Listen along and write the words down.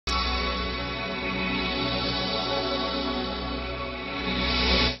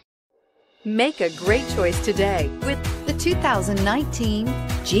Make a great choice today with the 2019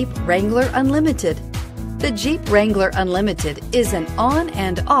 Jeep Wrangler Unlimited. The Jeep Wrangler Unlimited is an on-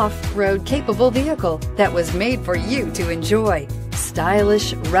 and off-road capable vehicle that was made for you to enjoy.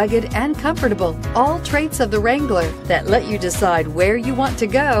 Stylish, rugged, and comfortable, all traits of the Wrangler that let you decide where you want to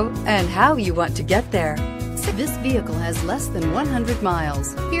go and how you want to get there. This vehicle has less than 100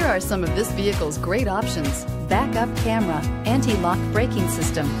 miles. Here are some of this vehicle's great options: backup camera, anti-lock braking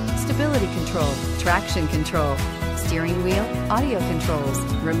system, stability control, traction control, steering wheel audio controls,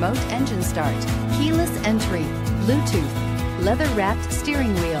 remote engine start, keyless entry, Bluetooth, leather-wrapped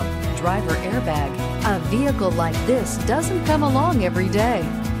steering wheel, driver airbag. A vehicle like this doesn't come along every day.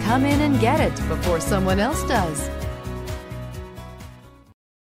 Come in and get it before someone else does.